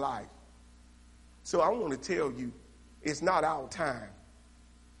in our life. So I want to tell you, it's not our time.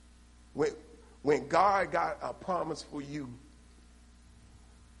 When God got a promise for you,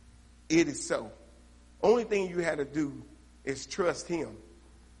 it is so. Only thing you had to do is trust him.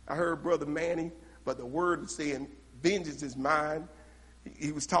 I heard Brother Manny, but the word is saying, vengeance is mine.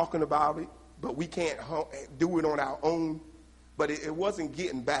 He was talking about it, but we can't do it on our own. But it wasn't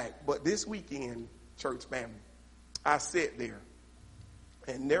getting back. But this weekend, church family, I sat there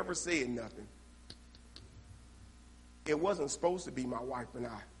and never said nothing. It wasn't supposed to be my wife and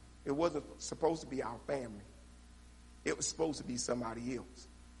I. It wasn't supposed to be our family. It was supposed to be somebody else.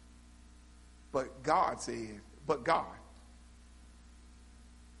 But God said, but God.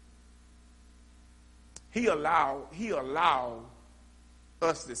 He allowed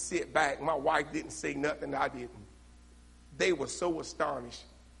us to sit back. My wife didn't say nothing, I didn't. They were so astonished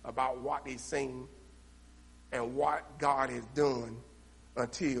about what they seen and what God has done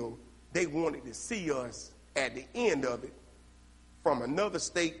until they wanted to see us at the end of it from another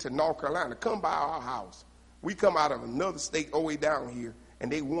state to North Carolina. Come by our house. We come out of another state all the way down here,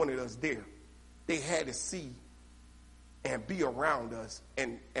 and they wanted us there. They had to see and be around us.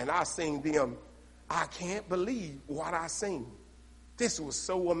 And I seen them, I can't believe what I seen. This was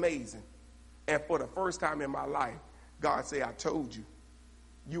so amazing. And for the first time in my life, God said, I told you.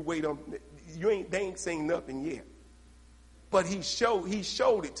 You wait on, they ain't seen nothing yet. But he showed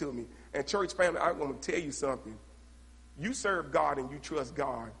it to me. And church family, I'm going to tell you something. You serve God and you trust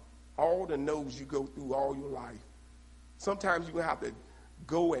God, all the no's you go through all your life. Sometimes you're going to have to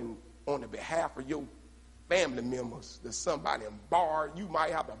go and on the behalf of your family members to somebody and you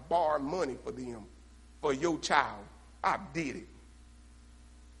might have to borrow money for them, for your child. I did it.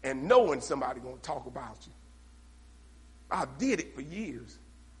 And knowing somebody going to talk about you. I did it for years.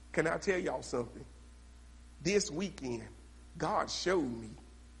 Can I tell y'all something? This weekend, God showed me.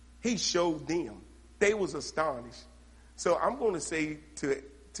 He showed them. They was astonished. So I'm going to say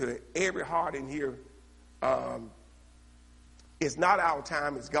to every heart in here, it's not our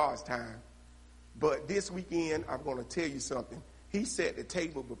time, it's God's time. But this weekend, I'm going to tell you something. He set the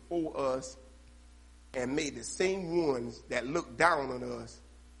table before us and made the same ones that look down on us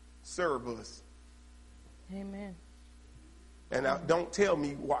serve us. Amen. And don't tell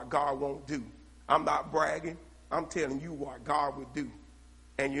me what God won't do. I'm not bragging. I'm telling you what God would do.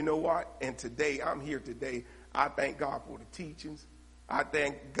 And you know what? And today, I'm here today. I thank God for the teachings. I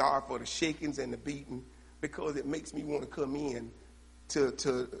thank God for the shakings and the beating, because it makes me want to come in to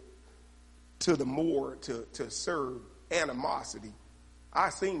the more to serve animosity. I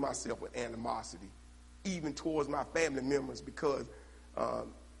seen myself with animosity, even towards my family members, because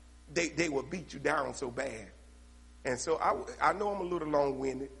they will beat you down so bad. And so I know I'm a little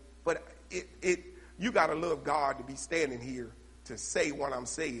long-winded, but you got to love God to be standing here to say what I'm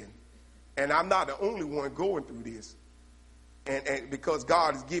saying. And I'm not the only one going through this, and because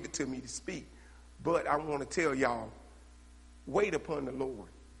God has given it to me to speak. But I want to tell y'all, wait upon the Lord.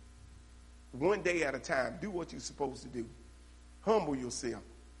 One day at a time. Do what you're supposed to do. Humble yourself.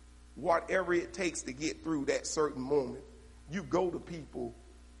 Whatever it takes to get through that certain moment, you go to people.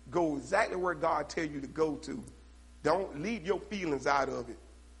 Go exactly where God tells you to go to. Don't leave your feelings out of it.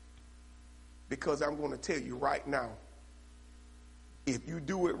 Because I'm going to tell you right now, if you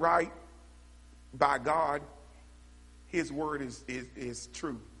do it right, by God, his word is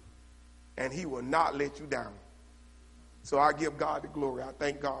true. And he will not let you down. So I give God the glory. I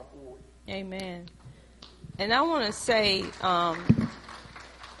thank God for it. Amen. And I want to say,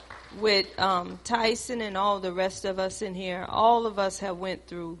 with Tyson and all the rest of us in here, all of us have went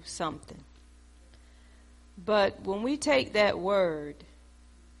through something. But when we take that word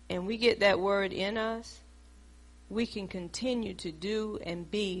and we get that word in us, we can continue to do and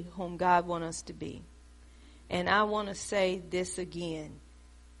be whom God wants us to be. And I want to say this again.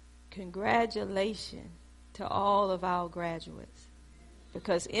 Congratulations to all of our graduates.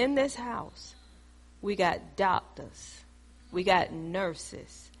 Because in this house, we got doctors, we got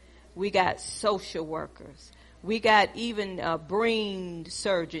nurses, we got social workers, we got even a brain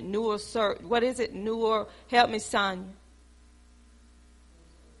surgeon, what is it? Help me, Sonia.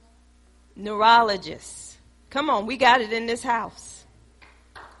 Neurologists. Come on, we got it in this house.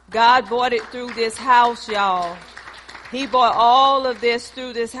 God brought it through this house, y'all. He brought all of this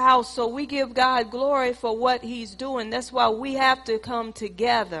through this house. So we give God glory for what he's doing. That's why we have to come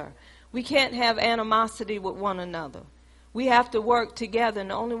together. We can't have animosity with one another. We have to work together, and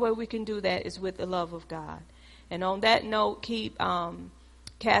the only way we can do that is with the love of God. And on that note, keep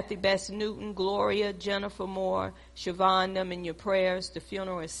Kathy Bess Newton, Gloria, Jennifer Moore, Siobhan, them in your prayers. The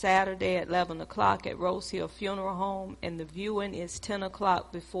funeral is Saturday at 11 o'clock at Rose Hill Funeral Home, and the viewing is 10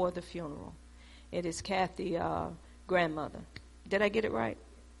 o'clock before the funeral. It is Kathy grandmother. Did I get it right?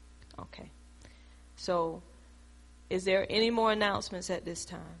 Okay. So, is there any more announcements at this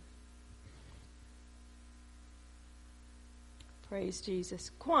time? Praise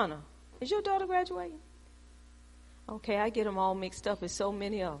Jesus. Quana, is your daughter graduating? Okay, I get them all mixed up. There's so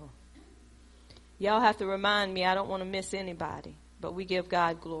many of them. Y'all have to remind me. I don't want to miss anybody. But we give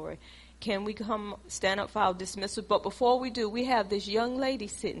God glory. Can we come stand up for our dismissal? But before we do, we have this young lady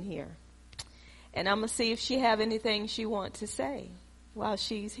sitting here. And I'm going to see if she have anything she wants to say while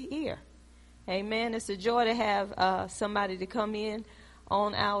she's here. Amen. It's a joy to have somebody to come in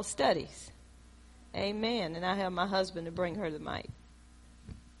on our studies. Amen. And I have my husband to bring her the mic.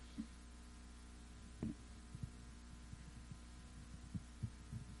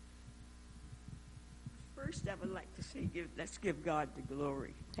 First, I would like to say, let's give God the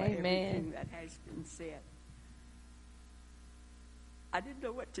glory for Amen. everything that has been said. I didn't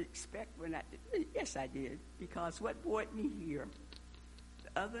know what to expect when I did. Yes, I did, because what brought me here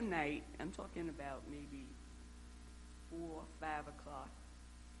the other night, I'm talking about maybe 4 or 5 o'clock.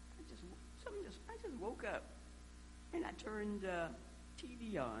 I just woke up and I turned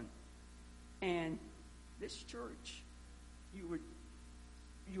TV on, and this church, you were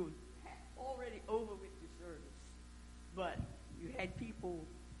already over with the service, but you had people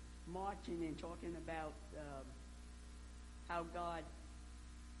marching and talking about how God.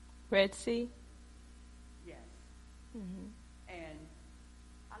 Red Sea? Yes. Mm-hmm. And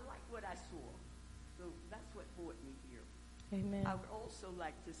I like what I saw. So that's what brought me here. Amen. I would also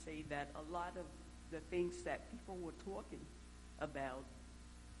like to say that a lot of the things that people were talking about,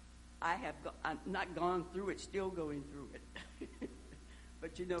 I've not gone through it, still going through it.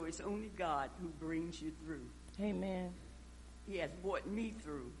 But you know, it's only God who brings you through. Amen. He has brought me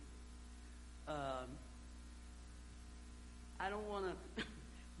through. I don't want to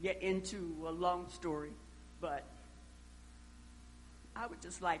get into a long story, but I would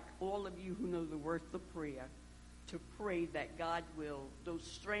just like all of you who know the worth of prayer to pray that God will, those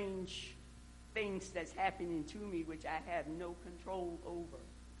strange things that's happening to me, which I have no control over,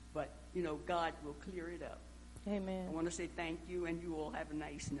 but, you know, God will clear it up. Amen. I want to say thank you, and you all have a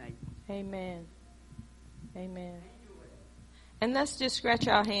nice night. Amen. Amen. And let's just stretch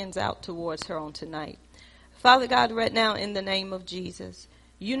our hands out towards her on tonight. Father God, right now in the name of Jesus,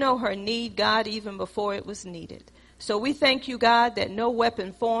 You know her need, God, even before it was needed. So we thank you, God, that no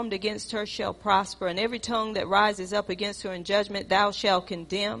weapon formed against her shall prosper, and every tongue that rises up against her in judgment thou shalt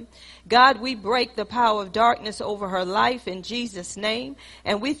condemn. God, we break the power of darkness over her life in Jesus' name,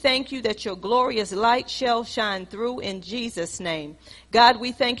 and we thank you that your glorious light shall shine through in Jesus' name. God,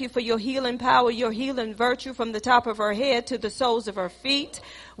 we thank you for your healing power, your healing virtue from the top of her head to the soles of her feet.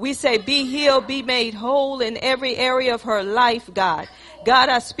 We say, be healed, be made whole in every area of her life, God. God,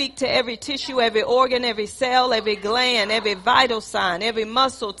 I speak to every tissue, every organ, every cell, every gland, every vital sign, every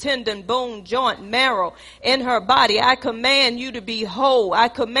muscle, tendon, bone, joint, marrow in her body. I command you to be whole. I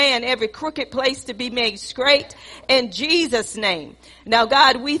command every crooked place to be made straight in Jesus' name. Now,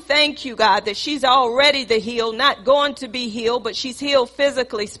 God, we thank you, God, that she's already the healed, not going to be healed, but she's healed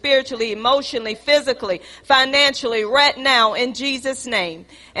physically, spiritually, emotionally, physically, financially, right now in Jesus' name.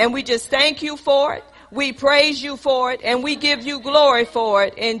 And we just thank you for it. We praise you for it, and we give you glory for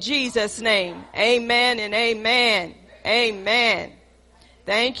it in Jesus' name. Amen and amen. Amen.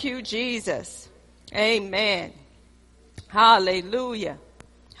 Thank you, Jesus. Amen. Hallelujah.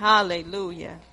 Hallelujah.